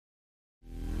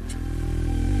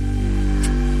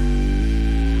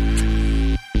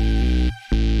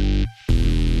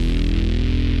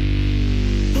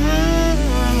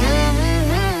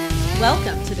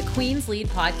Lead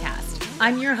podcast.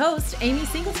 I'm your host, Amy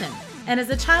Singleton, and as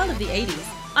a child of the 80s,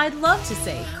 I'd love to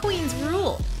say queens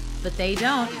rule, but they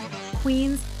don't.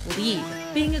 Queens lead.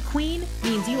 Being a queen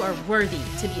means you are worthy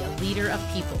to be a leader of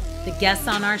people. The guests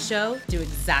on our show do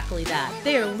exactly that.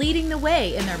 They are leading the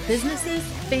way in their businesses,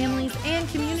 families, and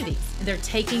communities. They're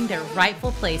taking their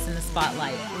rightful place in the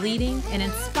spotlight, leading and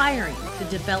inspiring the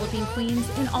developing queens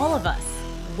in all of us.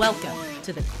 Welcome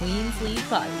to the Queens Lead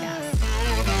Podcast.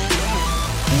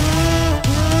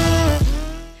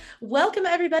 Welcome,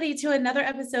 everybody, to another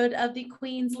episode of the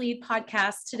Queens Lead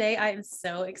Podcast. Today, I am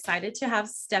so excited to have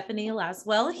Stephanie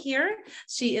Laswell here.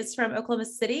 She is from Oklahoma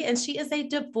City, and she is a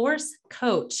divorce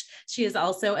coach. She is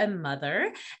also a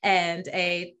mother and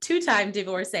a two-time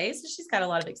divorcee, so she's got a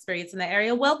lot of experience in the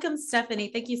area. Welcome, Stephanie.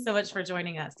 Thank you so much for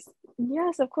joining us.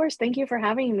 Yes, of course. Thank you for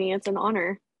having me. It's an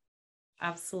honor.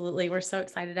 Absolutely. We're so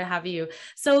excited to have you.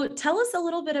 So tell us a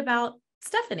little bit about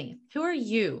Stephanie. Who are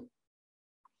you?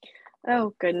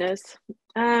 Oh, goodness.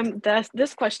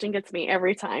 This question gets me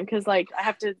every time because I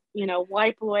have to,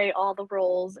 wipe away all the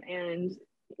roles and,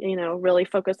 really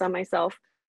focus on myself.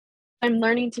 I'm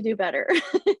learning to do better.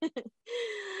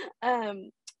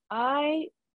 I,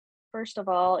 first of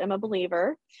all, am a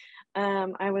believer.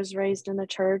 I was raised in the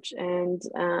church and,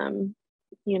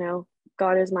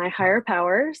 God is my higher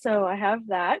power. So I have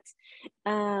that.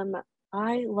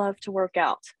 I love to work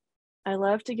out. I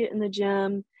love to get in the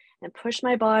gym and push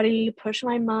my body, push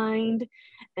my mind,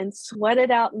 and sweat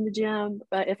it out in the gym.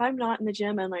 But if I'm not in the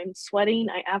gym and I'm sweating,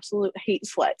 I absolutely hate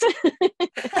sweat.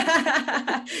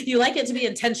 You like it to be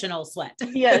intentional sweat.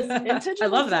 Yes, intentional I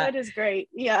love sweat that. is great.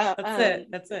 Yeah.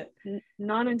 That's it.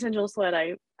 Non-intentional sweat,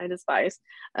 I despise.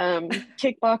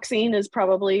 Kickboxing is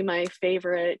probably my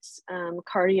favorite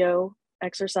cardio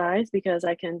exercise because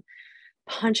I can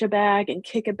punch a bag and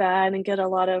kick a bag and get a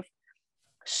lot of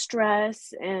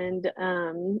stress and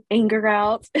anger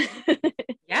out.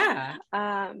 Yeah.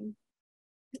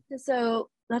 So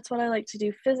that's what I like to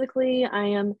do physically. I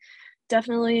am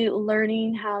definitely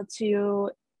learning how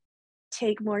to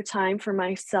take more time for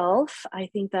myself. I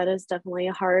think that is definitely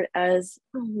hard as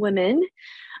women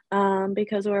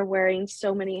because we're wearing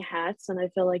so many hats and I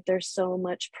feel like there's so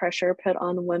much pressure put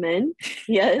on women.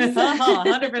 Yes.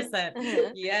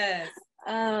 100%. Yes.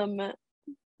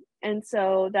 And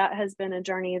so that has been a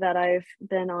journey that I've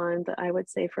been on, I would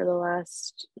say, for the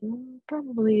last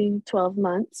probably 12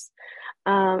 months.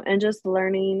 And just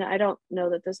learning, I don't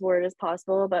know that this word is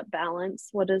possible, but balance,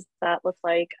 what does that look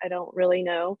like? I don't really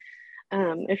know.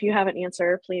 If you have an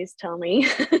answer, please tell me.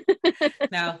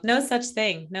 No such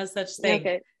thing. No such thing.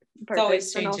 Okay, perfect. It's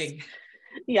always changing.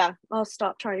 I'll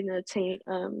stop trying to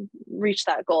reach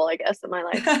that goal, I guess, in my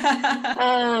life.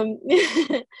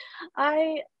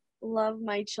 I love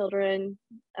my children.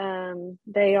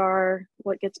 They are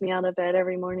what gets me out of bed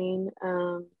every morning.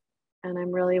 And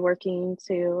I'm really working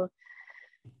to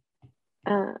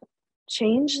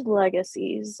change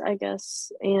legacies, I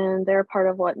guess. And they're part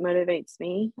of what motivates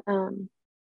me.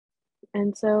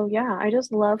 And so, I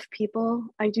just love people.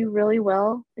 I do really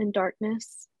well in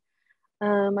darkness.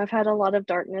 I've had a lot of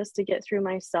darkness to get through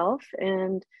myself,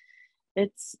 and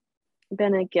it's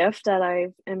been a gift that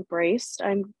I've embraced.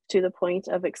 I'm to the point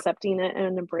of accepting it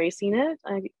and embracing it.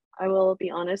 I will be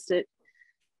honest, it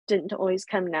didn't always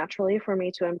come naturally for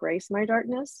me to embrace my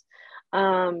darkness.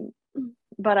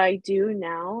 But I do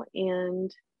now,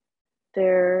 and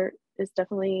there is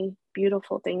definitely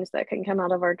beautiful things that can come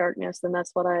out of our darkness, and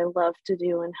that's what I love to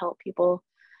do and help people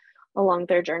along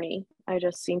their journey. I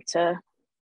just seem to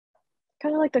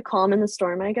kind of like the calm in the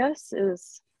storm, I guess,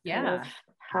 is kind of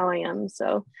how I am.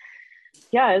 So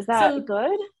is that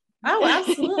good? Oh,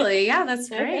 absolutely. Yeah, that's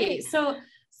great. Okay. So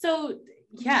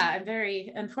I'm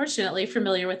very unfortunately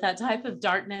familiar with that type of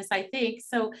darkness, I think.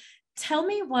 So tell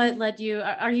me what led you,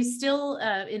 are you still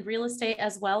in real estate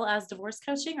as well as divorce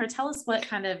coaching, or tell us what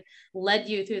kind of led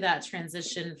you through that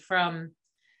transition from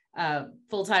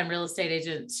full-time real estate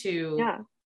agent to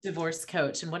divorce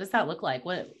coach, and what does that look like?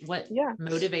 What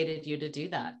motivated you to do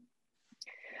that?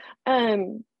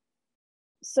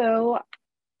 So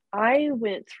I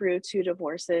went through 2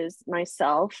 divorces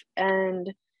myself,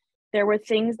 and there were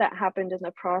things that happened in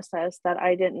the process that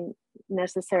I didn't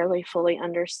necessarily fully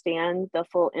understand the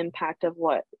full impact of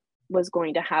what was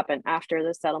going to happen after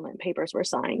the settlement papers were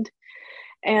signed.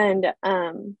 And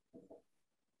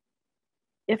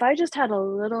if I just had a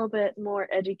little bit more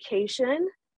education,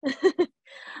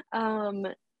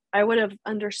 I would have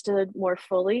understood more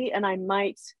fully, and I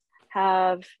might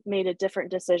have made a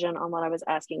different decision on what I was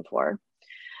asking for.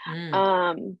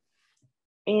 And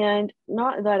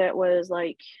not that it was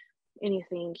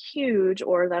anything huge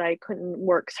or that I couldn't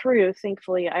work through.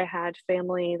 Thankfully, I had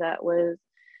family that was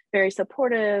very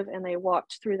supportive and they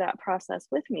walked through that process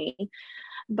with me.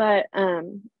 But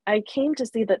I came to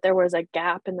see that there was a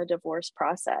gap in the divorce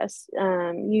process.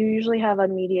 You usually have a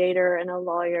mediator and a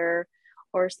lawyer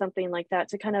or something like that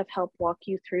to kind of help walk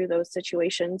you through those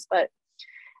situations. But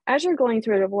as you're going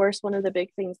through a divorce, one of the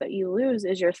big things that you lose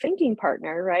is your thinking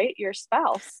partner, right? Your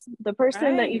spouse, the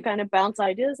person that you Right. kind of bounce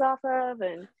ideas off of,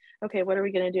 and okay, what are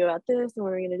we going to do about this? And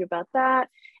what are we going to do about that?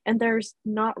 And there's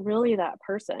not really that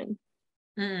person.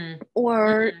 Mm-mm.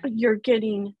 Or Mm-mm. you're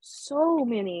getting so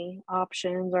many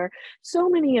options or so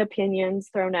many opinions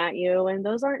thrown at you. And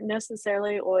those aren't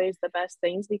necessarily always the best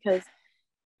things because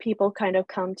people kind of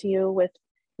come to you with,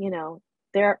 you know,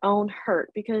 their own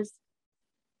hurt because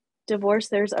divorce,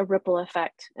 there's a ripple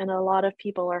effect and a lot of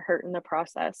people are hurt in the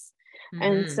process.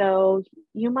 And Mm-hmm. so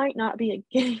you might not be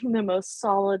getting the most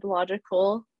solid,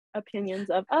 logical opinions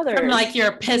of From others. like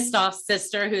your pissed off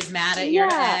sister who's mad at your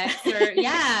Yeah. ex, or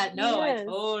yeah, no, I Yes.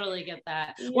 totally get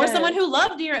that. Or someone Yes. who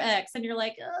loved your ex and you're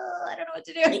like, oh, I don't know what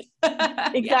to do.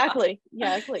 Yeah. Exactly.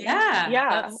 Yeah, exactly. Yeah.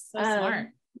 Yeah. That's so smart.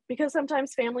 Because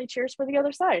sometimes family cheers for the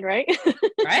other side, right?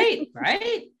 Right.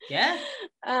 Right. Yeah.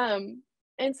 um,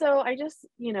 and so I just,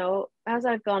 as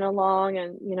I've gone along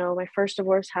and, my first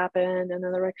divorce happened and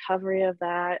then the recovery of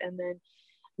that, and then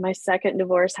my second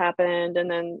divorce happened, and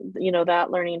then,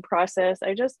 that learning process,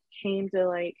 I just came to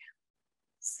like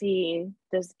see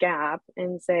this gap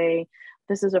and say,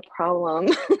 this is a problem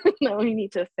that we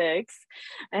need to fix.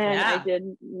 And I Yeah.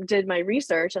 did my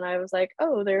research and I was like,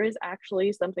 oh, there is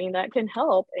actually something that can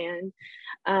help.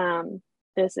 And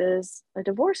this is a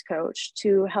divorce coach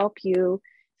to help you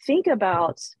think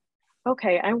about,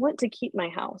 okay, I want to keep my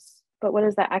house, but what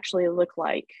does that actually look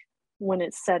like when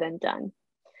it's said and done?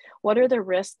 What are the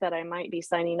risks that I might be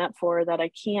signing up for that I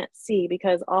can't see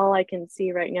because all I can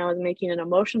see right now is making an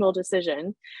emotional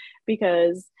decision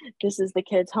because this is the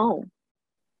kid's home,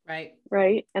 Right.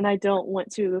 right? And I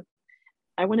want to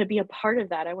be a part of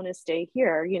that. I want to stay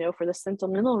here, for the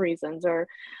sentimental reasons or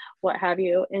what have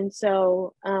you. And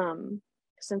so,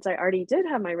 since I already did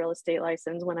have my real estate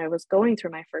license when I was going through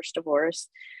my first divorce,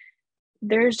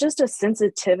 there's just a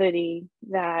sensitivity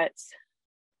that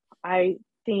I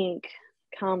think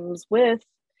comes with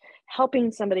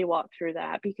helping somebody walk through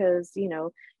that because,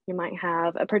 you might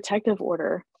have a protective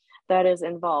order that is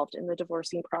involved in the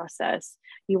divorcing process.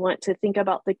 You want to think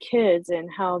about the kids and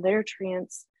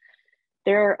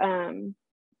they're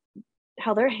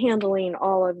how they're handling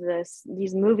all of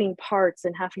these moving parts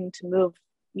and having to move,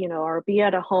 or be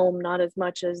at a home not as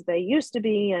much as they used to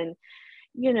be, and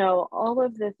all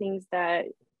of the things that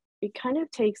it kind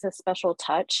of takes a special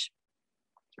touch.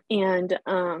 And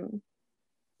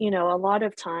a lot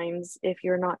of times if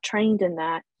you're not trained in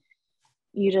that,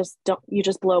 you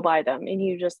just blow by them and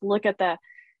you just look at the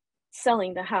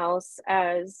selling the house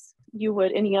as you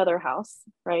would any other house,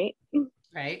 right?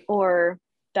 Right. Or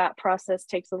that process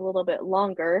takes a little bit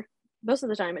longer. Most of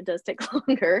the time it does take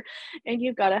longer, and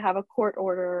you've got to have a court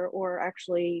order or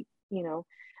actually,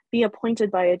 be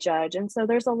appointed by a judge. And so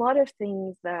there's a lot of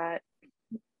things that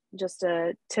just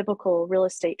a typical real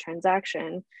estate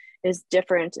transaction is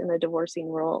different in the divorcing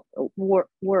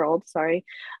world. Sorry.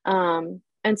 And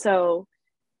so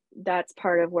that's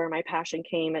part of where my passion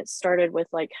came. It started with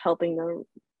like helping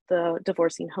the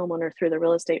divorcing homeowner through the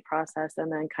real estate process,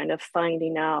 and then kind of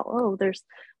finding out, oh, there's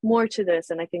more to this,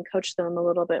 and I can coach them a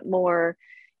little bit more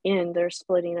in their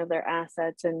splitting of their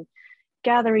assets and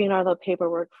gathering all the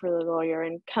paperwork for the lawyer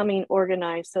and coming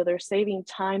organized so they're saving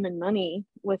time and money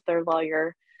with their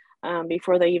lawyer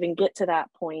before they even get to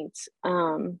that point.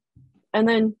 And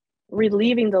then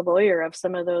relieving the lawyer of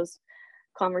some of those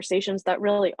conversations that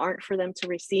really aren't for them to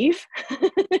receive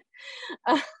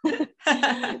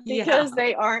Yeah. because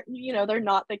they aren't, they're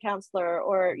not the counselor,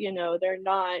 or, they're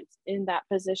not in that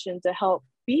position to help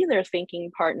be their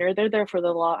thinking partner. They're there for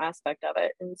the law aspect of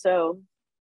it. And so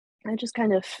I just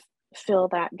kind of fill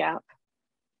that gap.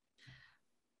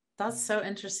 That's so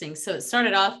interesting. So it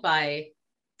started off by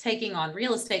taking on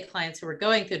real estate clients who were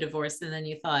going through divorce, and then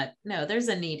you thought, no, there's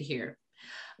a need here.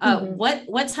 Mm-hmm.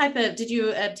 What type of, did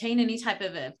you obtain any type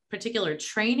of a particular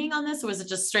training on this, or was it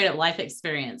just straight up life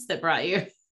experience that brought you?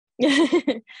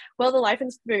 Well, the life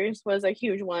experience was a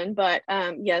huge one, but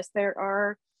yes, there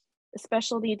are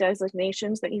specialty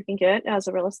designations that you can get as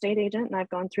a real estate agent, and I've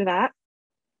gone through that.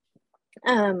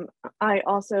 I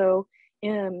also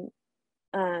am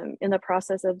in the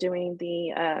process of doing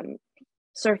the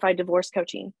certified divorce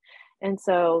coaching, and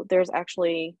so there's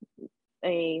actually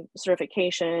a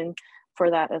certification for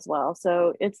that as well.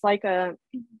 So it's like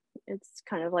It's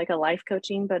kind of like a life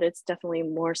coaching, but it's definitely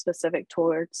more specific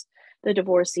towards the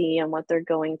divorcee and what they're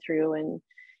going through, and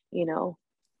you know,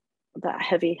 that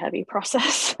heavy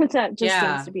process that just seems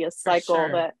Yeah, to be a for cycle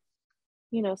sure. that,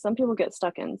 you know, some people get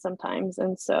stuck in sometimes.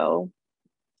 And so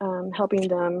helping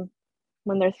them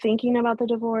when they're thinking about the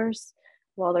divorce,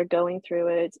 while they're going through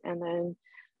it, and then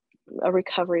a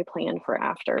recovery plan for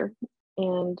after.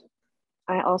 And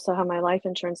I also have my life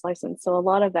insurance license, so a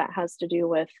lot of that has to do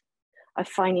with a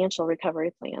financial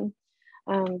recovery plan,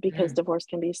 because Mm. divorce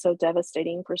can be so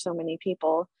devastating for so many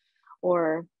people,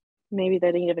 or maybe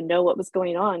they didn't even know what was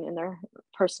going on in their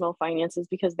personal finances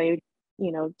because they,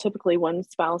 you know, typically one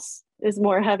spouse is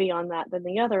more heavy on that than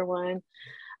the other one.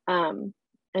 Um,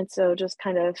 and so just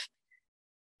kind of,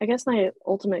 I guess my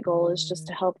ultimate goal is just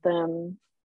to help them,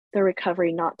 the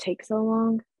recovery not take so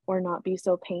long or not be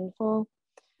so painful,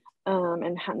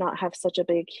 and not have such a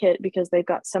big hit, because they've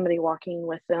got somebody walking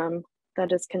with them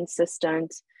that is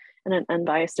consistent and an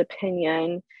unbiased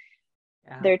opinion,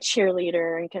 Yeah. their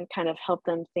cheerleader, and can kind of help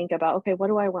them think about, okay, what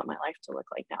do I want my life to look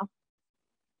like now?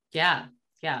 Yeah.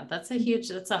 Yeah. That's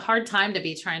a hard time to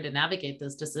be trying to navigate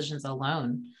those decisions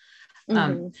alone. Um,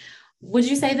 Mm-hmm. would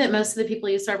you say that most of the people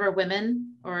you serve are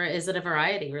women, or is it a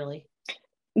variety really?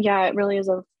 Yeah, it really is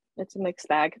it's a mixed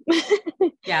bag.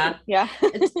 Yeah. Yeah.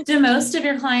 Do most of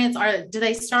your clients do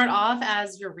they start off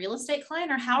as your real estate client,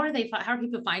 or how are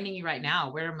people finding you right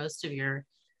now? Where are most of your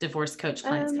divorce coach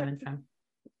clients um coming from?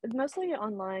 Mostly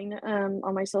online,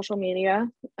 on my social media,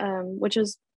 which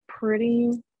is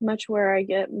pretty much where I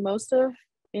get most of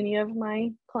any of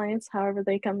my clients, however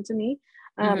they come to me.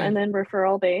 And Mm-hmm. then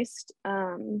referral based,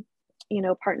 you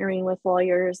know, partnering with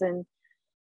lawyers and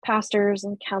pastors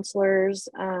and counselors,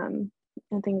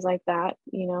 and things like that,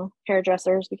 you know,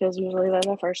 hairdressers, because usually they're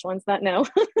the first ones that know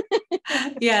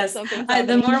Yes. something's The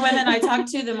happening. more women I talk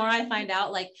to, the more I find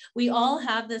out like we all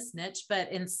have this niche,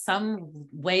 but in some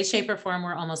way, shape, or form,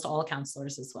 we're almost all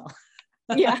counselors as well.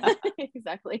 Yeah,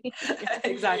 exactly. Yeah.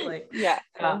 Exactly. Yeah.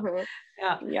 Yeah. Uh-huh.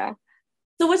 Yeah. Yeah.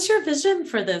 So what's your vision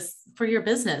for for your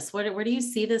business? Where do you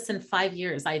see this in 5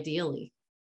 years, ideally?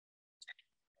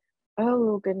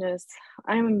 Oh goodness.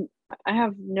 I'm I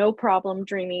have no problem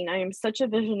dreaming. I am such a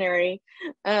visionary.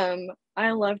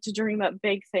 I love to dream up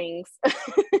big things.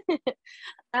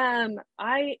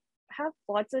 I have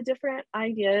lots of different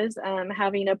ideas.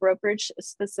 Having a brokerage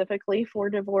specifically for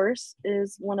divorce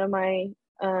is one of my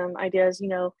ideas. You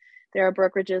know, there are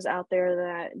brokerages out there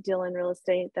that deal in real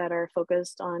estate that are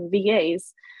focused on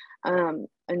VAs, and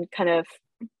kind of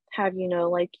have, you know,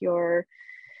 like your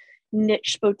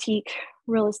niche boutique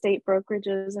real estate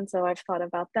brokerages. And so I've thought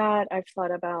about that. I've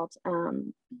thought about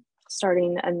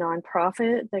starting a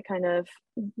nonprofit that kind of,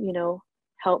 you know,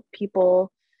 help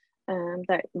people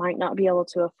that might not be able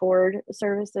to afford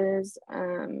services.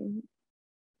 I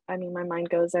mean, my mind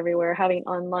goes everywhere. Having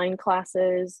online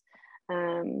classes,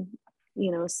 um,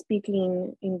 you know,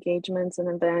 speaking engagements and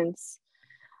events.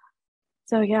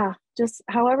 So yeah, just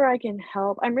however I can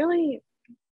help. I'm really,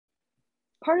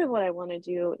 part of what I want to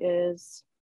do is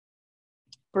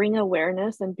bring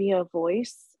awareness and be a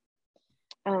voice,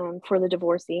 for the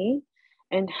divorcee,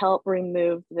 and help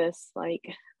remove this like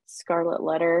scarlet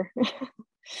letter,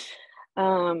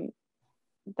 um,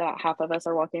 that half of us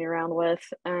are walking around with,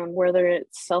 whether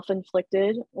it's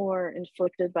self-inflicted or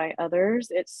inflicted by others.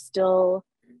 It still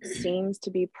seems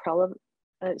to be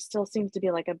it still seems to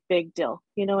be like a big deal.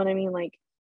 You know what I mean? Like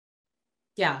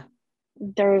Yeah.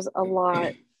 there's a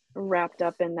lot wrapped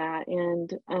up in that,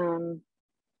 and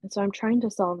so I'm trying to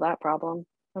solve that problem.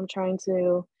 I'm trying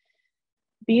to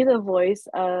be the voice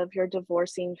of your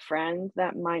divorcing friend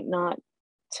that might not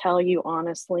tell you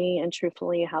honestly and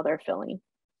truthfully how they're feeling,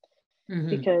 Mm-hmm.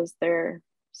 because they're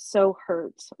so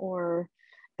hurt, or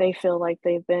they feel like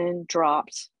they've been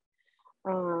dropped.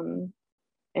 Um,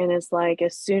 and it's like,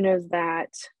 as soon as that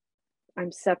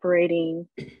I'm separating,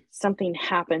 something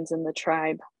happens in the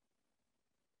tribe.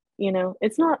 You know,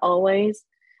 it's not always,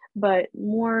 but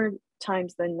more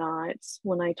times than not,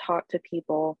 when I talk to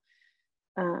people,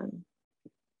 um,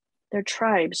 their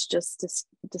tribes just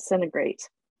disintegrate.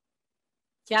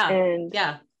 Yeah. And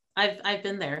Yeah. I've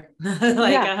been there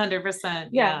like yeah, 100%. yeah.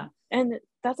 Yeah. And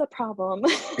that's a problem.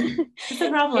 It's a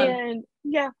problem. And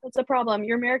yeah, that's a problem.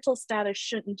 Your marital status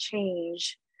shouldn't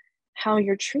change how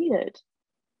you're treated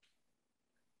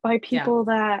by Yeah. people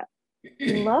that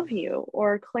love you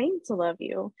or claim to love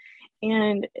you.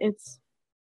 And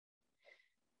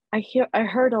I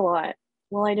heard a lot,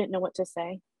 well, I didn't know what to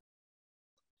say.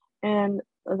 And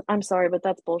I'm sorry, but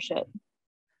that's bullshit.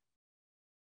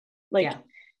 Like, Yeah.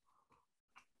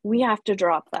 we have to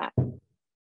drop that.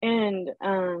 And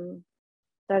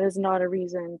that is not a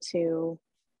reason to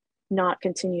not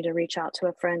continue to reach out to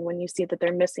a friend when you see that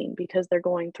they're missing because they're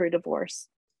going through divorce.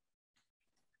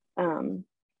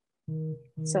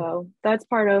 So that's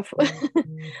part of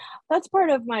that's part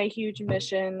of my huge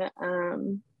mission.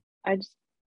 I just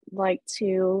like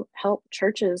to help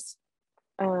churches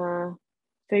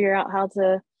figure out how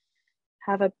to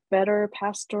have a better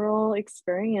pastoral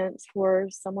experience for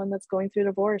someone that's going through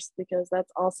divorce, because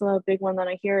that's also a big one that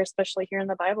I hear, especially here in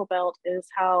the Bible Belt, is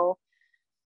how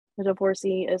the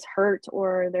divorcee is hurt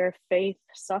or their faith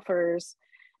suffers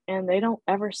and they don't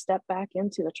ever step back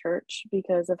into the church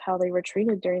because of how they were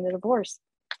treated during the divorce.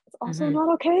 It's also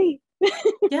not okay.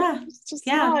 Yeah. It's just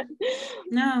yeah. not.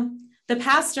 No, the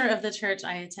pastor of the church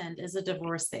I attend is a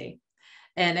divorcee.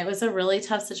 And it was a really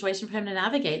tough situation for him to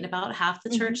navigate. And about half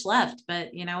the church left.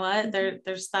 But you know what?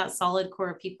 There's that solid core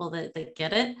of people that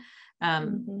get it,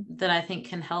 that I think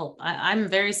can help. I'm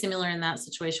very similar in that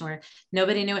situation where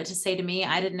nobody knew what to say to me.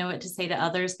 I didn't know what to say to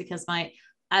others because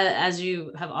as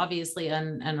you have obviously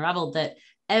unraveled, that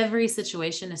every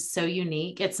situation is so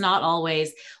unique. It's not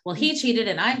always, well, he cheated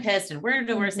and I'm pissed and we're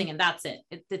divorcing and that's it.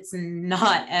 It's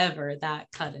not ever that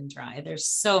cut and dry. There's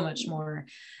so much more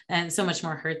and so much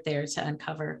more hurt there to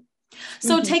uncover.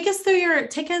 So take us through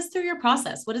your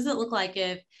process. What does it look like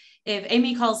if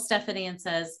Amy calls Stephanie and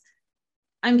says,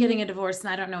 I'm getting a divorce and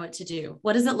I don't know what to do?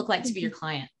 What does it look like to be your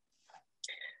client?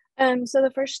 So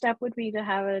the first step would be to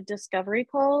have a discovery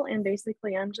call. And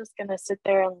basically I'm just going to sit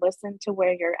there and listen to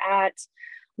where you're at,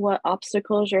 what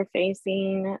obstacles you're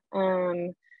facing.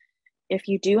 If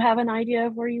you do have an idea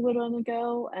of where you would want to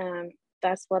go,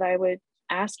 that's what I would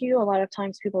ask you. A lot of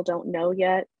times people don't know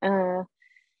yet.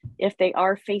 If they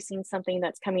are facing something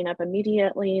that's coming up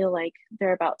immediately, like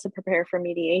they're about to prepare for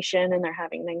mediation and they're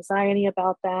having anxiety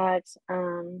about that,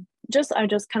 I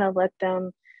just kind of let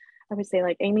them, I would say,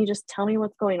 like, Amy, just tell me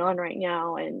what's going on right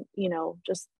now. And,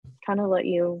 just kind of let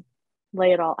you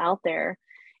lay it all out there.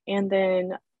 And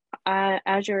then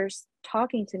as you're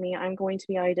talking to me, I'm going to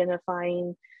be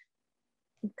identifying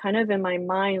kind of in my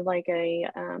mind, like a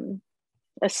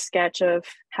sketch of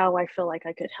how I feel like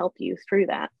I could help you through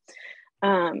that.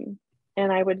 And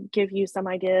I would give you some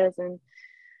ideas and,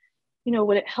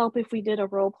 would it help if we did a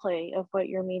role play of what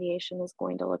your mediation is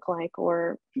going to look like?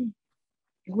 Or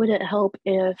would it help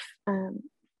if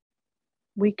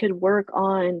we could work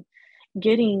on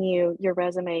getting you your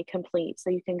resume complete so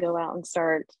you can go out and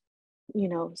start,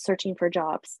 searching for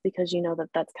jobs, because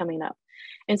that's coming up.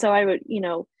 And so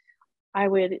I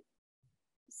would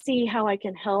see how I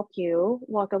can help you,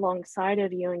 walk alongside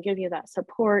of you and give you that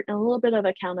support and a little bit of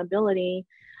accountability,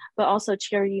 but also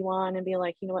cheer you on and be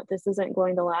like, you know what, this isn't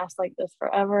going to last like this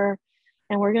forever.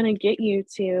 And we're going to get you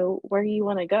to where you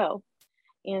want to go.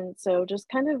 And so just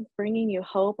kind of bringing you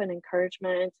hope and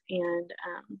encouragement and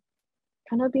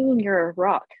kind of being your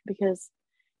rock, because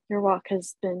your rock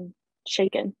has been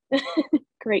shaken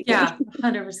greatly. Yeah,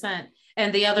 100%.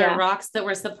 And the other rocks that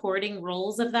were supporting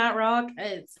roles of that rock,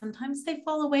 sometimes they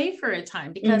fall away for a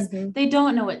time because they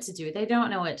don't know what to do. They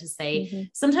don't know what to say.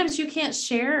 Sometimes you can't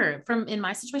share. In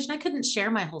my situation, I couldn't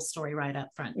share my whole story right up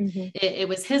front. It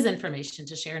was his information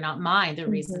to share, not mine, the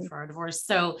reason for our divorce.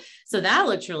 So that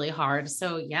looked really hard.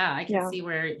 So yeah, I can see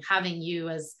where having you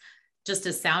as just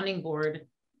a sounding board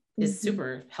is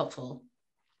super helpful.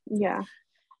 Yeah.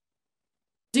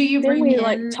 Do you bring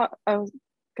in...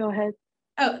 go ahead.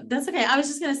 Oh, that's okay. I was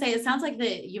just going to say, it sounds like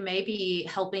that you may be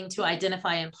helping to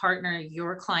identify and partner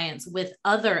your clients with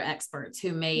other experts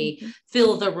who may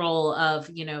fill the role of,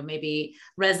 maybe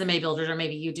resume builders, or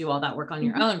maybe you do all that work on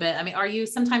your own. But I mean, are you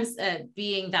sometimes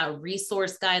being that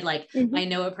resource guide? Like, I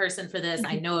know a person for this,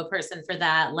 I know a person for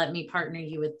that. Let me partner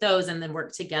you with those and then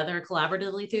work together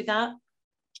collaboratively through that.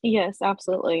 Yes,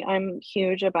 absolutely. I'm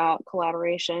huge about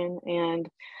collaboration,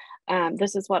 and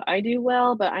this is what I do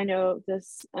well, but I know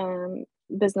this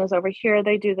business over here,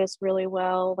 they do this really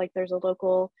well. Like, there's a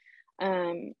local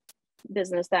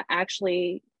business that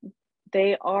actually,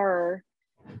 they are,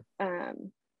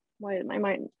 why did my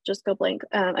mind just go blank?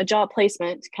 A job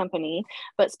placement company,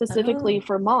 but specifically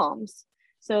for moms.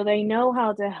 So they know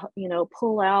how to,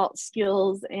 pull out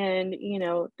skills and,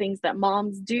 things that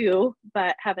moms do,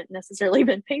 but haven't necessarily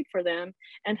been paid for them,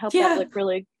 and help that look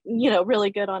really,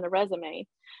 really good on a resume.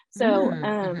 So,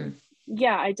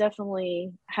 I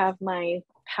definitely have my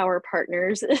power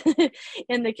partners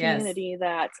in the community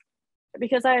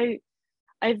because I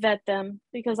vet them,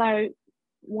 because I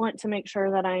want to make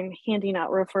sure that I'm handing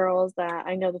out referrals that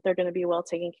I know that they're going to be well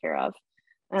taken care of.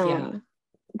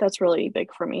 That's really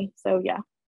big for me. So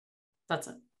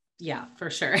for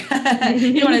sure.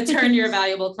 You want to turn your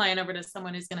valuable client over to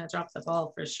someone who's going to drop the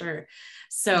ball for sure.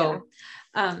 So,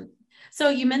 So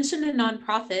you mentioned a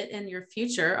nonprofit in your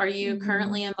future. Are you Mm-hmm.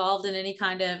 currently involved in any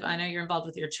kind of, I know you're involved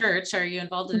with your church. Are you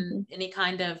involved in Mm-hmm. any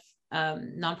kind of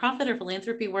nonprofit or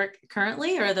philanthropy work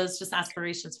currently, or are those just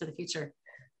aspirations for the future?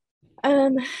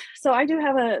 Um, so I do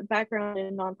have a background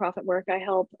in nonprofit work. I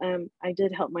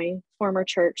did help my former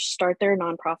church start their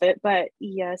nonprofit, but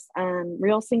yes,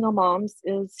 Real Single Moms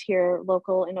is here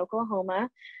local in Oklahoma,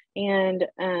 and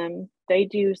they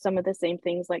do some of the same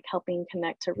things like helping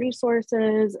connect to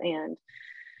resources, and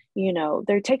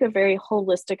they take a very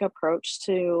holistic approach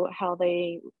to how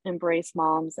they embrace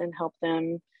moms and help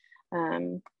them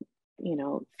um,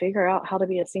 figure out how to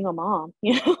be a single mom,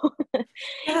 Yeah.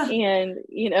 and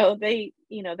they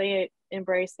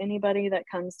embrace anybody that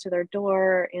comes to their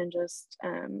door, and just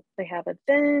they have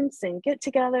events and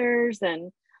get-togethers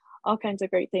and all kinds of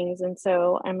great things. And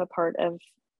so I'm a part of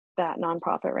that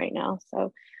nonprofit right now.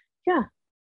 So yeah,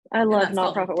 I And love that's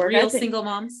called nonprofit work. I Real think, Single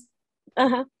Moms.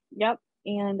 uh-huh, yep.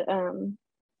 And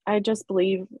I just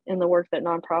believe in the work that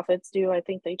nonprofits do. I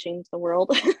think they change the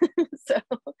world. So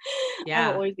I'll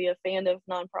Yeah. always be a fan of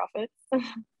nonprofits.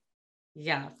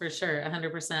 Yeah, for sure.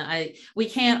 100%. We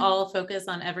can't all focus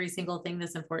on every single thing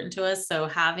that's important to us. So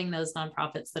having those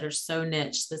nonprofits that are so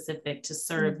niche specific to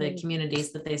serve the Mm-hmm.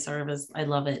 communities that they serve is, I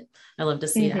love it. I love to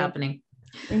see it Mm-hmm. happening.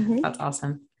 Mm-hmm. That's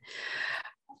awesome.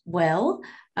 Well,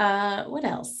 what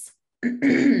else?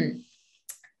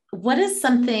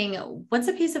 What's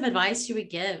a piece of advice you would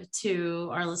give to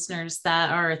our listeners um,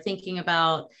 that are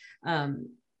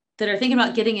thinking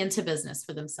about getting into business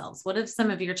for themselves? What have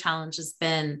some of your challenges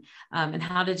been, and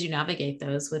how did you navigate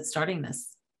those with starting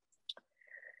this?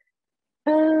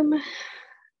 Um,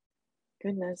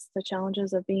 Goodness, the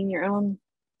challenges of being your own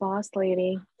boss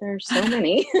lady. There's so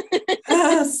many.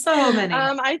 So many.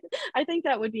 I think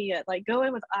that would be it. Like, go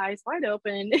in with eyes wide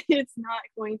open. It's not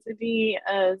going to be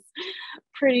as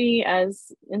pretty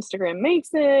as Instagram makes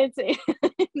it.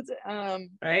 And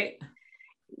Right?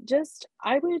 just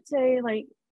I would say, like,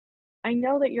 I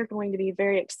know that you're going to be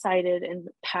very excited and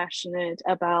passionate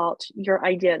about your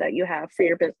idea that you have for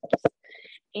your business.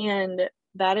 And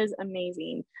that is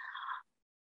amazing.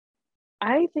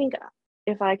 I think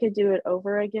if I could do it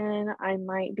over again, I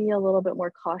might be a little bit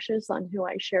more cautious on who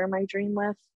I share my dream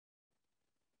with.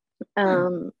 Hmm.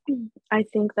 Um, I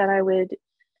think that I would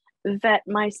vet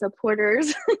my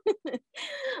supporters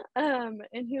and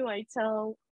who I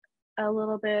tell a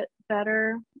little bit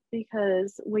better,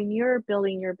 because when you're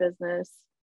building your business,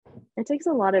 it takes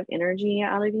a lot of energy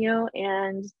out of you,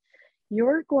 and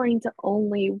you're going to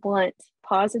only want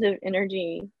positive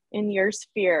energy in your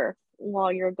sphere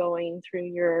while you're going through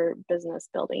your business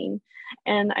building.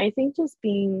 And I think just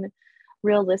being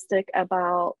realistic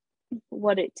about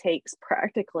what it takes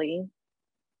practically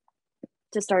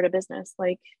to start a business,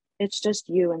 like, it's just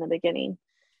you in the beginning.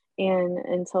 And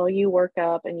until you work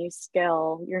up and you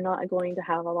scale, you're not going to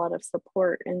have a lot of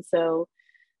support. And so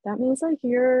that means, like,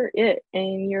 you're it,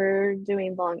 and you're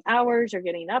doing long hours, you're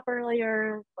getting up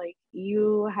earlier, like,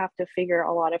 you have to figure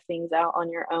a lot of things out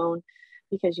on your own,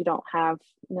 because you don't have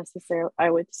necessarily, I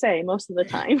would say most of the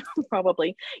time,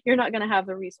 probably you're not going to have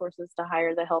the resources to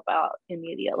hire the help out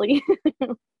immediately.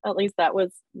 At least that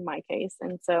was my case.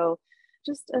 And so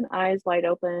just an eyes wide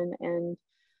open, and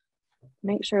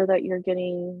make sure that you're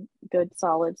getting good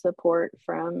solid support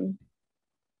from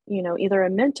either a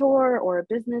mentor or a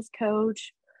business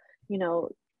coach, you know,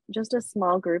 just a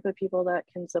small group of people that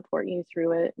can support you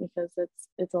through it, because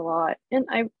it's a lot. And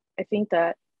I think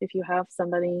that if you have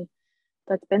somebody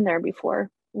that's been there before,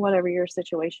 whatever your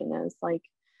situation is, like,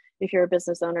 if you're a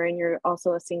business owner and you're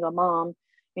also a single mom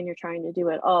and you're trying to do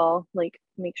it all, like,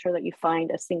 make sure that you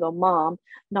find a single mom,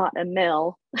 not a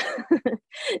male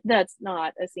that's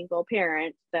not a single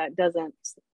parent, that doesn't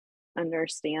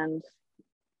understand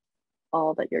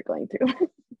all that you're going through.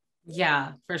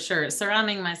 Yeah, for sure.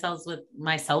 Surrounding myself with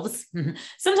myself.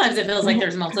 Sometimes it feels like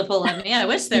there's multiple of me. I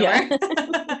wish there Yeah. were.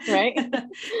 Right.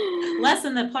 Less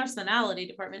in the personality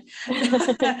department.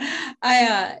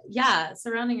 Yeah,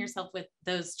 surrounding yourself with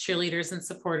those cheerleaders and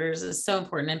supporters is so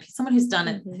important. And someone who's done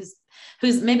it, Mm-hmm.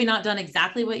 who's maybe not done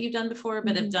exactly what you've done before,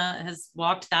 but Mm-hmm. has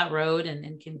walked that road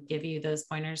and can give you those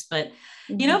pointers. But,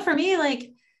 Mm-hmm. for me, like,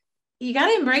 you got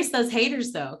to embrace those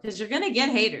haters though, because you're going to get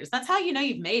haters. That's how you know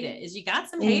you've made it, is you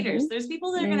got some Mm-hmm. haters. There's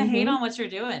people that are going to hate Mm-hmm. on what you're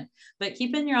doing, but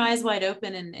keeping your eyes wide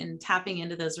open and tapping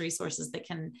into those resources that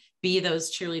can be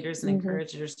those cheerleaders and Mm-hmm.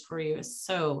 encouragers for you is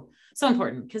so, so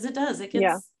important, because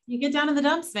Yeah. you get down in the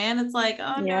dumps, man. It's like, oh,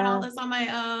 I'm doing all Yeah. this on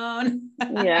my own.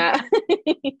 Yeah.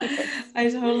 Yes. I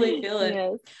totally feel it.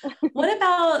 Yes. What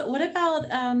about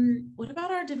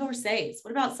our divorcees?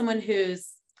 What about someone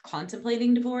who's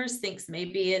contemplating divorce, thinks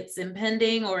maybe it's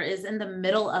impending, or is in the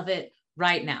middle of it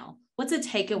right now? What's a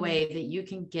takeaway that you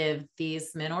can give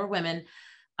these men or women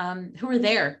who are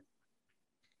there?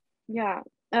 Yeah.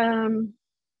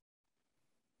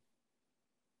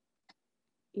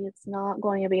 It's not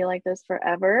going to be like this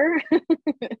forever.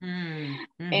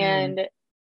 Mm-hmm. And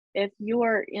if you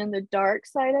are in the dark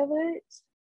side of it,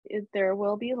 there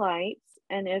will be lights.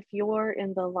 And if you're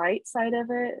in the light side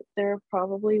of it, there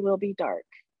probably will be dark.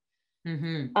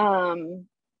 Mm-hmm.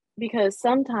 Because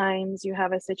sometimes you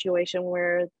have a situation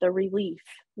where the relief,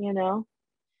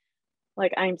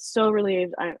 like I'm so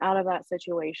relieved I'm out of that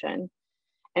situation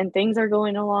and things are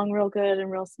going along real good and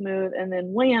real smooth. And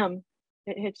then wham,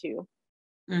 it hits you.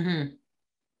 Mm-hmm.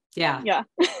 Yeah. Yeah.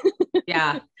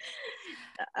 Yeah.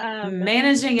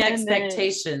 Managing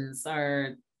expectations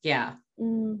are, yeah.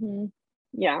 Mm-hmm.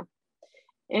 Yeah.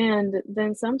 And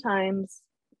then sometimes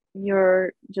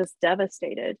you're just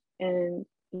devastated and,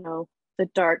 the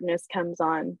darkness comes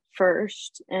on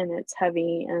first and it's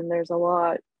heavy and there's a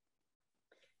lot.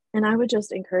 And I would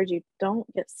just encourage you, don't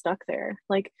get stuck there.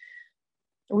 Like,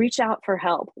 reach out for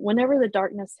help. Whenever the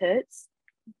darkness hits,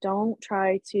 don't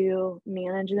try to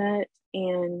manage it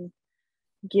and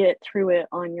get through it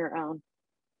on your own.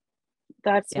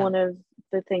 That's one of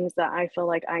the things that I feel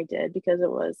like I did, because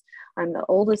I'm the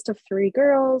oldest of three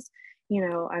girls.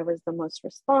 I was the most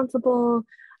responsible.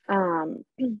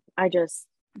 I just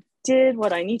did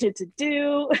what I needed to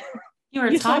do. You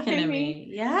were talking to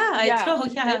me. Yeah.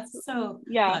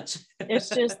 Much. It's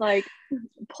just like,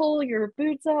 pull your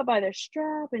boots up by the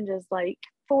strap and just like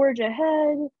forge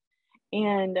ahead.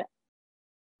 And,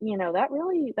 that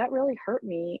really hurt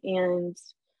me. And,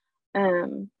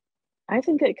 I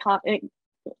think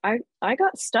I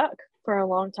got stuck for a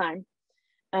long time.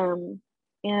 And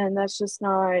that's just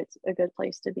not a good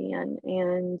place to be in.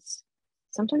 And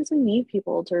sometimes we need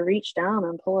people to reach down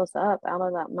and pull us up out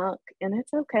of that muck, and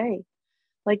it's okay.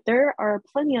 Like, there are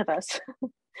plenty of us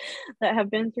that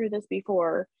have been through this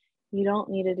before. You don't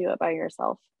need to do it by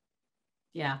yourself.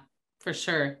 Yeah, for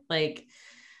sure. Like,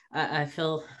 I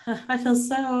feel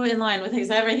so in line with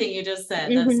everything you just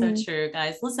said. That's so true,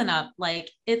 guys. Listen up.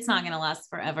 Like, it's not going to last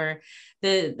forever.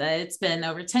 It's been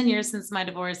over 10 years since my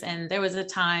divorce. And there was a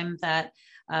time that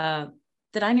I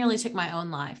nearly took my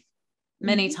own life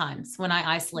many times when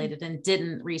I isolated and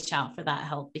didn't reach out for that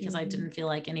help, because I didn't feel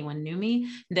like anyone knew me,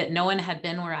 that no one had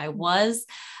been where I was.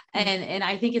 And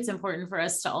I think it's important for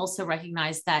us to also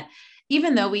recognize that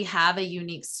even though we have a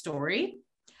unique story,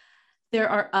 there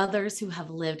are others who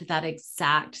have lived that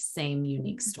exact same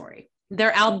unique story.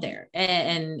 They're out there,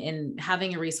 and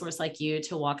having a resource like you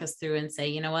to walk us through and say,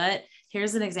 you know what,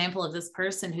 here's an example of this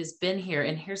person who's been here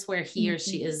and here's where he or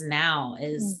she is now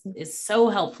is so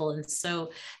helpful. And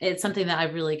so it's something that I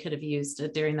really could have used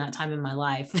during that time in my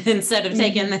life instead of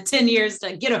taking the 10 years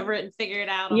to get over it and figure it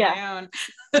out on my own.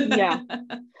 Yeah.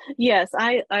 Yes.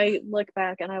 I look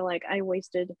back and I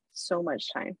wasted so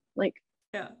much time,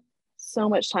 so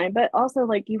much time, but also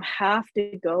like, you have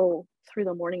to go through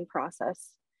the mourning process.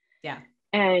 Yeah.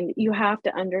 And you have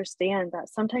to understand that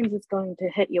sometimes it's going to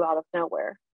hit you out of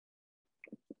nowhere.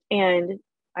 And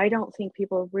I don't think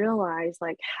people realize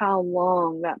like how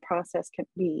long that process can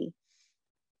be.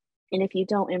 And if you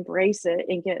don't embrace it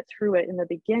and get through it in the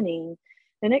beginning,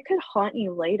 then it could haunt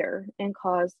you later and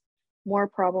cause more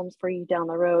problems for you down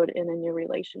the road in a new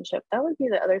relationship. That would be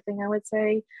the other thing I would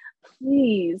say.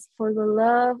 Please, for the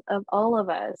love of all of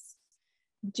us,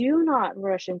 do not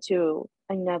rush into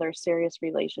another serious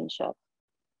relationship.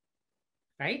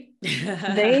 Right?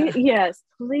 Yes,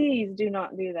 please do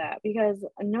not do that, because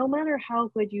no matter how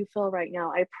good you feel right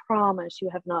now, I promise you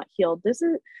have not healed.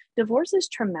 Divorce is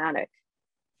traumatic.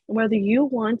 Whether you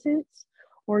want it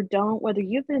or don't, whether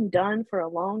you've been done for a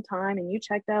long time and you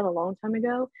checked out a long time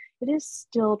ago, it is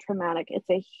still traumatic. It's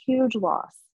a huge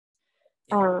loss.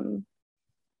 And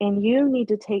you need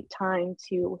to take time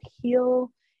to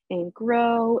heal and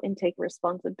grow and take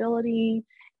responsibility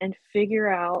and figure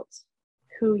out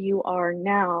who you are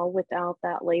now without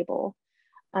that label.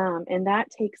 And that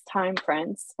takes time,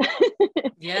 friends.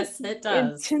 Yes, it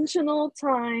does. Intentional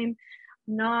time,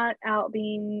 not out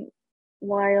being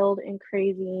wild and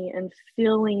crazy and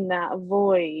filling that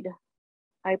void.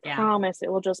 I promise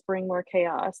it will just bring more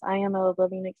chaos. I am a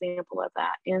living example of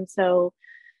that. And so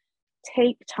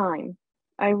take time.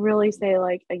 I really say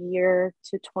like a year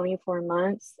to 24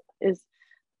 months is,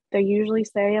 they usually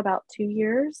say about 2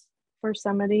 years for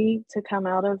somebody to come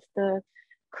out of the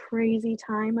crazy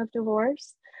time of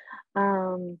divorce.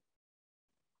 And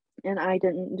I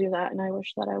didn't do that, and I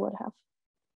wish that I would have.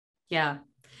 Yeah.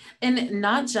 And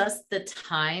not just the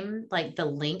time, like the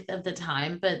length of the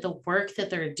time, but the work that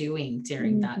they're doing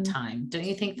during that Hmm. time. Don't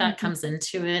you think that Hmm. comes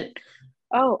into it?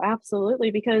 Oh,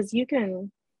 absolutely. Because you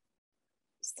can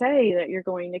say that you're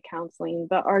going to counseling,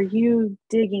 but are you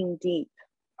digging deep?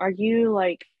 Are you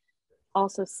like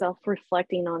also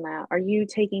self-reflecting on that? Are you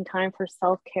taking time for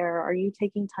self-care? Are you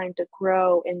taking time to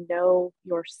grow and know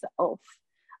yourself?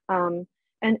 Um,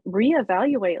 and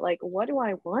reevaluate, like, what do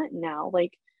I want now?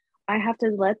 Like, I have to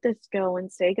let this go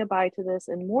and say goodbye to this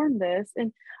and mourn this.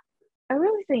 And I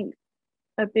really think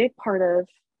a big part of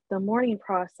the mourning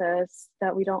process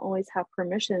that we don't always have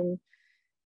permission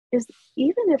is,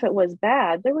 even if it was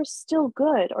bad, there was still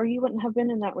good, or you wouldn't have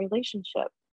been in that relationship.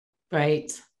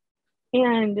 Right.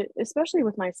 And especially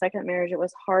with my second marriage, it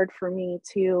was hard for me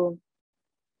to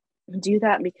do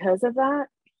that because of that.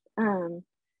 Um,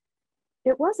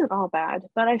 it wasn't all bad,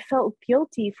 but I felt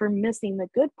guilty for missing the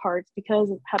good parts because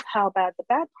of how bad the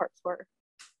bad parts were.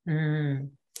 Mm,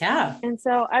 yeah. And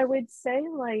so I would say,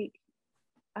 like,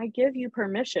 I give you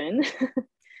permission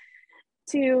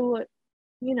to,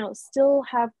 still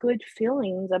have good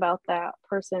feelings about that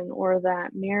person or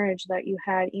that marriage that you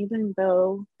had, even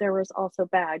though there was also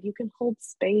bad. You can hold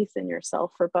space in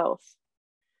yourself for both.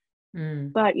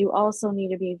 Mm, But you also need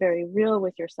to be very real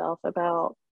with yourself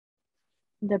about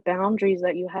the boundaries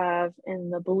that you have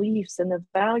and the beliefs and the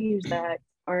values that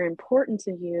are important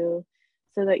to you,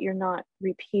 so that you're not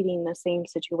repeating the same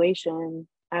situation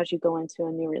as you go into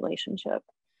a new relationship.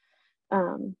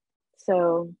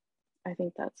 So I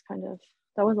think that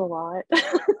was a lot.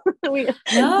 That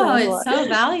no, was a it's so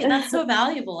valuable. That's lot. so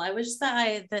valuable. I wish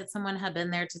that someone had been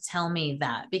there to tell me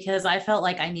that, because I felt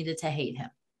like I needed to hate him.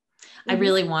 I Hmm.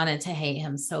 really wanted to hate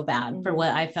him so bad for Hmm.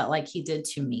 what I felt like he did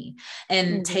to me,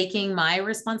 and Hmm. taking my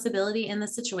responsibility in the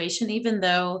situation, even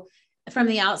though from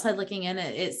the outside looking in,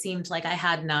 it seemed like I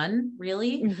had none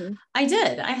really. Hmm. I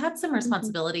did. I had some Hmm.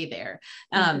 responsibility there.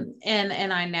 Hmm.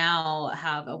 And I now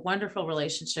have a wonderful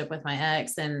relationship with my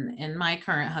ex and my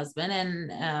current husband.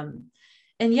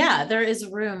 And yeah, there is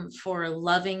room for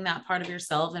loving that part of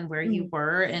yourself and where you Hmm.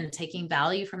 were, and taking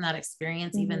value from that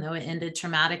experience, even Hmm. though it ended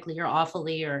traumatically or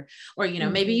awfully, or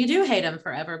maybe Hmm. you do hate them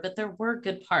forever, but there were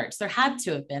good parts. There had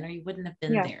to have been, or you wouldn't have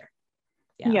been Yeah. there.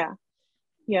 Yeah. Yeah.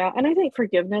 Yeah. And I think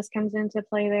forgiveness comes into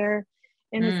play there.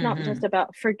 And it's not just Mm-hmm.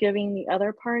 about forgiving the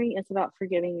other party, it's about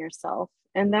forgiving yourself.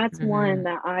 And that's one Mm-hmm.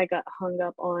 that I got hung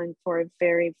up on for a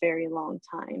very, very long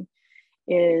time,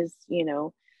 is,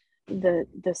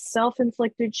 the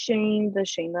self-inflicted shame, the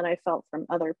shame that I felt from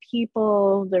other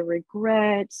people, the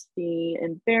regret, the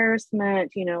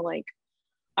embarrassment, like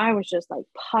I was just like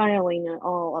piling it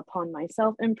all upon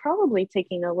myself and probably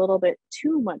taking a little bit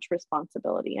too much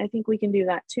responsibility. I think we can do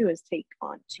that too, is take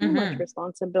on too much Mm-hmm.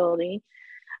 responsibility.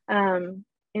 Um,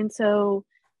 and so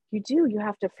you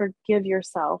have to forgive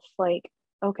yourself. Like,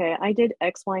 okay, I did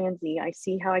X, Y, and Z. I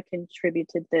see how I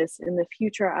contributed this. In the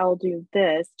future, I'll do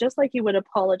this. Just like you would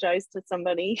apologize to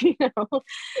somebody, as a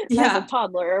Yeah.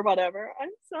 toddler or whatever.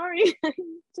 I'm sorry, I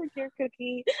took your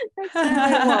cookie. Next time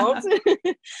I won't.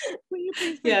 Will you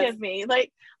please Yes. forgive me?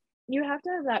 Like, you have to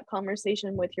have that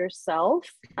conversation with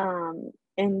yourself,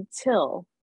 until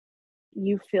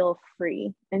you feel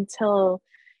free, until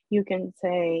you can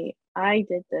say, I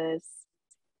did this,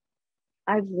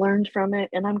 I've learned from it,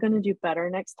 and I'm going to do better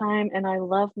next time. And I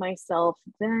love myself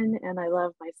then, and I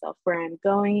love myself where I'm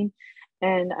going.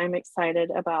 And I'm excited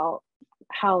about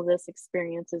how this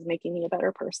experience is making me a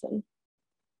better person.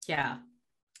 Yeah.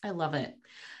 I love it.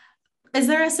 Is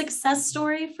there a success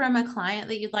story from a client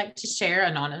that you'd like to share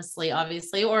anonymously,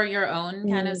 obviously, or your own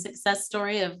kind of Mm, success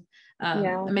story of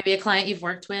yeah. maybe a client you've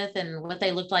worked with and what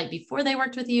they looked like before they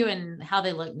worked with you and how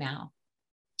they look now?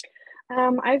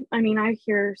 I mean, I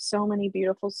hear so many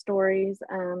beautiful stories.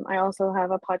 I also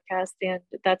have a podcast, and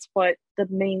that's what the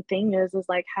main thing is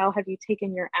like, how have you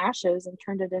taken your ashes and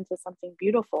turned it into something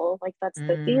beautiful? Like, that's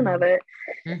the theme of Mm, it.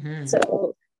 mm-hmm.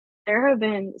 So there have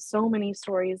been so many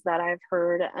stories that I've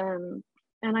heard.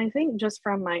 And I think just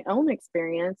from my own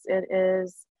experience, it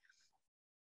is,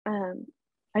 um,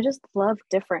 I just love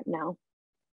different now,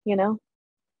 you know,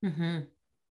 Mm-hmm.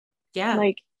 Yeah.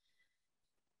 like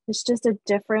it's just a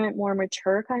different, more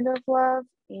mature kind of love,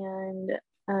 and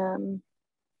um,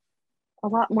 a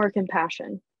lot more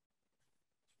compassion,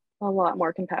 a lot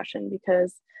more compassion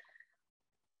because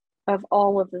of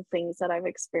all of the things that I've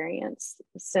experienced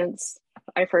since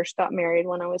I first got married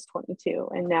when I was 22.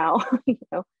 And now,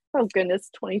 oh goodness,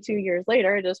 22 years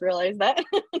later, I just realized that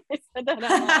I said that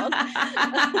out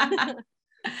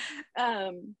loud.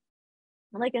 um,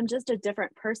 like, I'm just a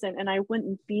different person, and I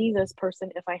wouldn't be this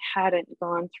person if I hadn't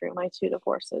gone through my two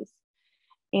divorces.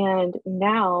 And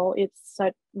now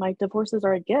my divorces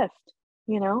are a gift,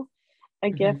 a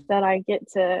gift that I get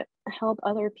to help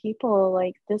other people.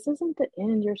 Like, this isn't the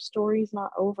end. Your story's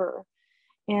not over.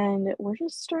 And we're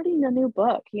just starting a new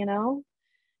book,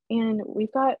 and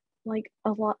we've got like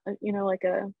a lot, like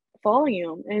a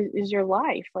volume is your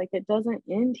life. Like, it doesn't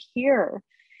end here.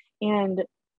 And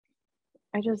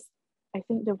I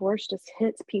think divorce just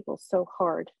hits people so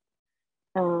hard.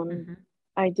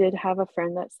 I did have a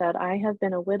friend that said, I have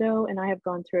been a widow and I have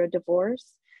gone through a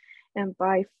divorce. And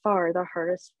by far the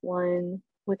hardest one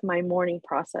with my mourning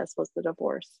process was the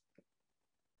divorce.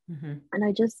 And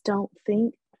I just don't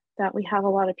think that we have a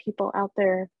lot of people out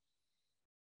there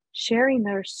sharing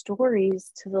their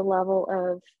stories to the level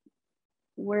of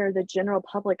where the general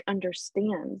public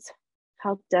understands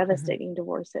how devastating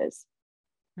divorce is.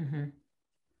 Oh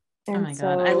my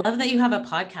God. I love that you have a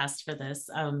podcast for this.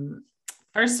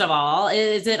 First of all,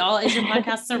 is your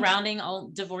podcast surrounding all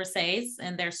divorcees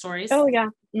and their stories? Oh yeah.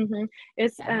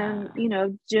 It's,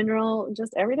 general,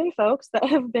 just everyday folks that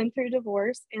have been through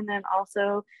divorce, and then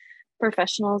also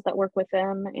professionals that work with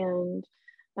them, and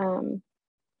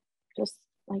just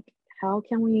like, how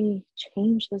can we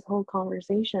change this whole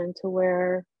conversation to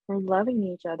where we're loving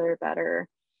each other better?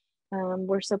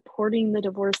 We're supporting the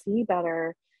divorcee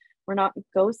better. We're not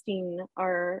ghosting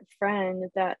our friend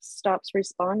that stops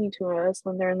responding to us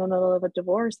when they're in the middle of a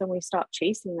divorce and we stop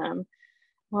chasing them.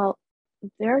 Well,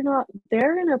 they're in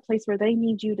a place where they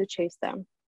need you to chase them.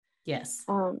 Yes.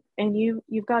 And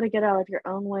you've got to get out of your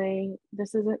own way.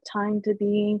 This isn't time to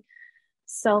be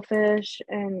selfish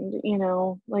and,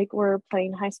 like we're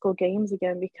playing high school games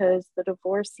again, because the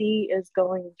divorcee is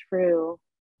going through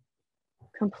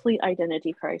complete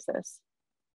identity crisis.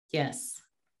 Yes.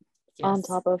 On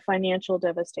top of financial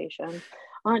devastation,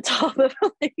 on top of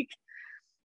like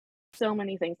so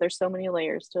many things. There's so many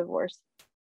layers to divorce.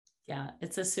 Yeah,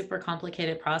 it's a super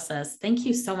complicated process. Thank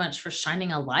you so much for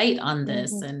shining a light on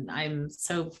this. And I'm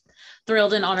so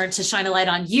thrilled and honored to shine a light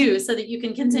on you so that you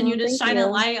can continue to shine a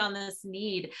light on this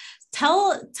need.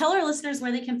 Tell our listeners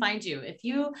where they can find you. If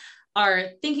you are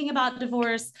thinking about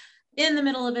divorce, in the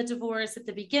middle of a divorce, at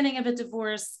the beginning of a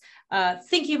divorce,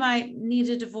 think you might need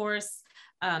a divorce,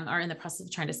 are in the process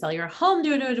of trying to sell your home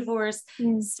due to a divorce,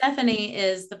 Stephanie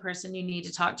is the person you need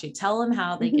to talk to. Tell them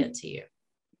how they get to you.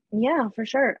 Yeah, for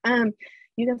sure.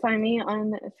 You can find me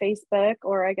on Facebook,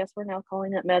 or I guess we're now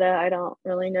calling it Meta. I don't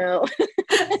really know.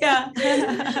 Yeah.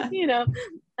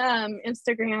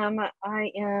 Instagram,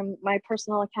 my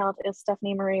personal account is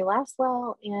Stephanie Marie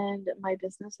Laswell, and my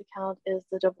business account is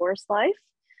The Divorce Life.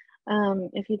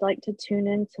 If you'd like to tune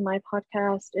into my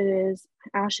podcast, it is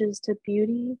Ashes to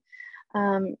Beauty.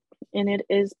 And it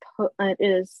is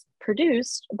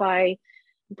produced by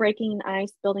Breaking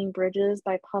Ice, Building Bridges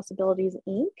by Possibilities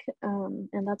Inc.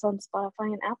 And that's on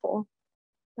Spotify and Apple.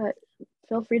 But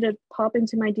feel free to pop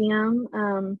into my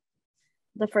DM.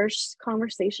 The first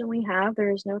conversation we have,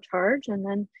 there is no charge. And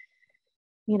then,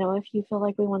 if you feel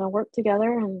like we want to work together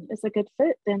and it's a good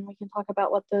fit, then we can talk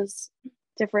about what those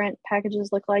different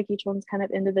packages look like. Each one's kind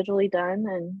of individually done,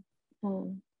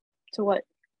 and to what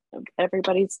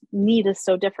everybody's need is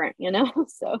so different,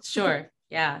 so. Sure.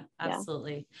 Yeah,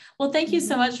 absolutely. Well, thank you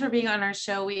so much for being on our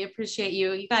show. We appreciate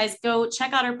you. You guys go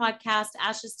check out our podcast,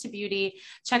 Ashes to Beauty.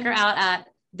 Check her out at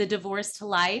The Divorced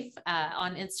Life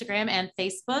on Instagram and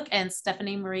Facebook, and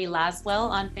Stephanie Marie Laswell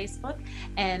on Facebook.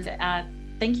 And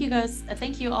thank you guys.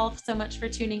 Thank you all so much for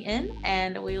tuning in,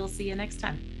 and we will see you next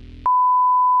time.